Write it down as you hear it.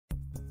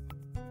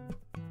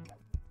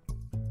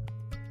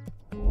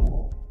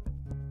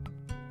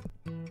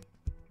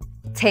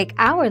Take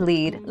our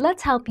lead,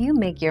 let's help you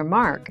make your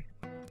mark.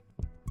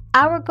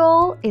 Our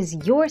goal is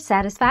your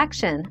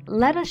satisfaction.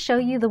 Let us show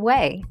you the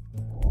way.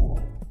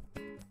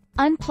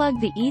 Unplug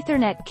the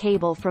Ethernet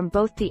cable from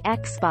both the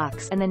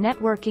Xbox and the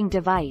networking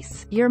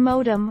device, your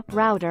modem,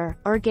 router,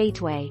 or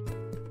gateway.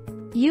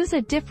 Use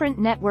a different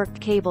network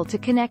cable to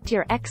connect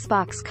your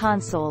Xbox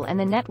console and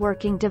the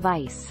networking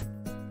device.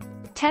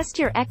 Test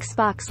your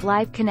Xbox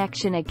Live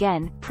connection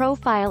again,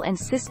 Profile and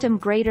System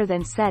greater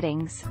than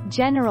Settings,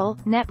 General,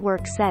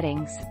 Network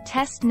Settings,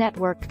 Test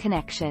Network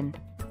Connection.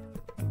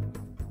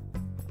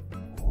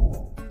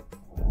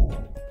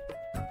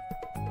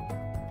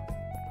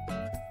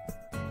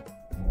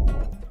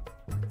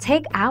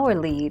 Take our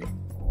lead.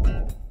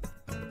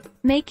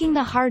 Making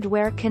the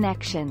hardware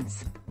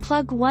connections.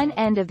 Plug one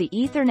end of the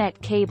Ethernet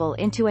cable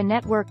into a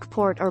network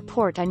port or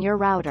port on your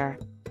router.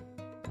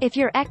 If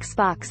your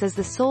Xbox is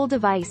the sole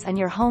device on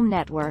your home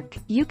network,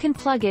 you can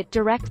plug it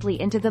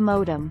directly into the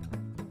modem.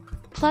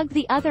 Plug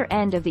the other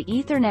end of the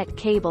Ethernet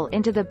cable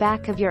into the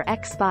back of your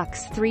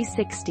Xbox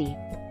 360.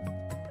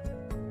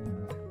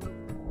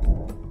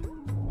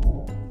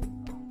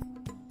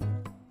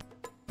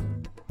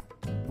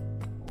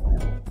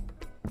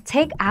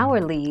 Take our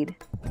lead.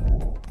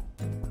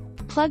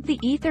 Plug the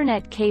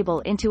Ethernet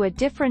cable into a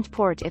different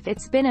port. If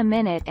it's been a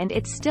minute and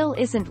it still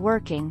isn't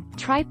working,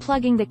 try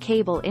plugging the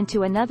cable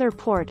into another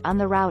port on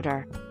the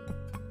router.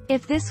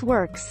 If this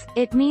works,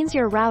 it means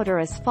your router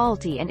is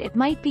faulty and it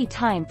might be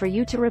time for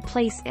you to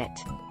replace it.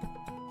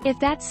 If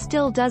that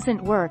still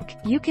doesn't work,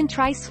 you can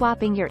try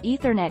swapping your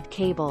Ethernet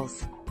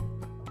cables.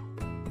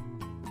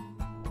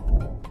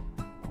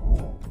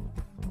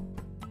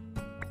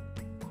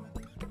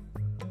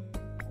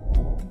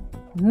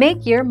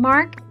 Make your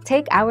mark,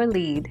 take our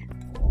lead.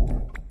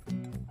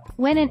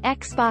 When an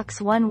Xbox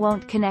One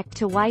won't connect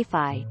to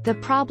Wi-Fi, the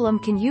problem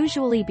can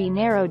usually be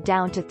narrowed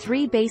down to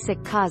 3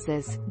 basic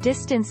causes: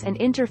 distance and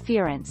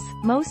interference.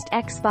 Most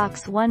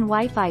Xbox One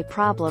Wi-Fi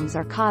problems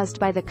are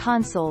caused by the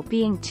console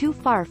being too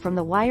far from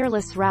the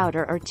wireless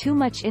router or too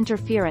much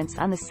interference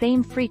on the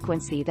same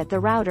frequency that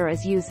the router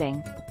is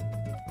using.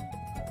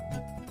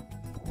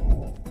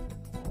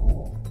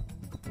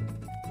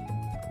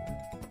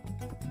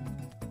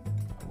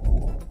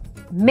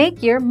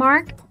 Make your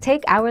mark,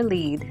 take our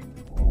lead.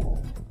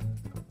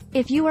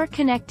 If you are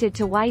connected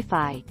to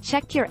Wi-Fi,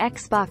 check your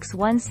Xbox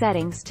One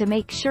settings to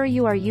make sure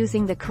you are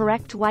using the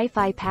correct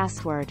Wi-Fi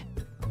password.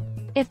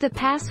 If the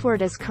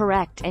password is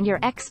correct and your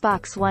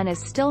Xbox One is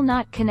still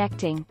not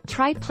connecting,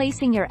 try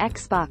placing your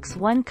Xbox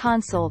One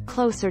console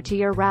closer to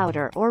your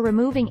router or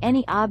removing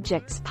any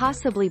objects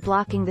possibly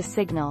blocking the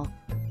signal.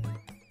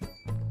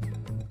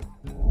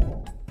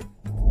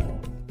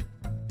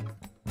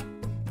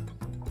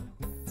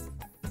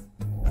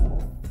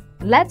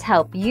 Let's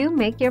help you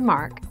make your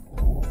mark.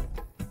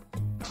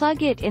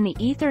 Plug it in the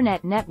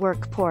Ethernet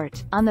network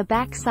port, on the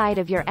back side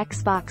of your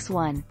Xbox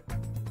One.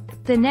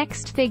 The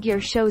next figure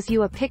shows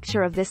you a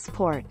picture of this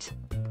port.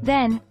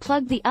 Then,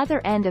 plug the other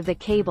end of the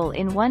cable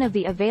in one of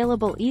the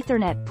available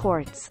Ethernet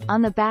ports,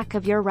 on the back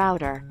of your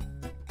router.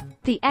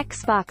 The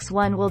Xbox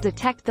One will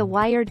detect the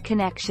wired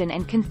connection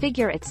and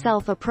configure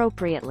itself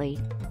appropriately.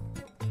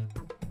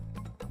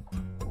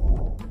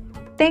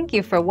 Thank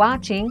you for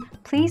watching.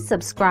 Please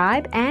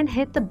subscribe and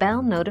hit the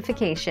bell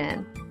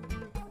notification.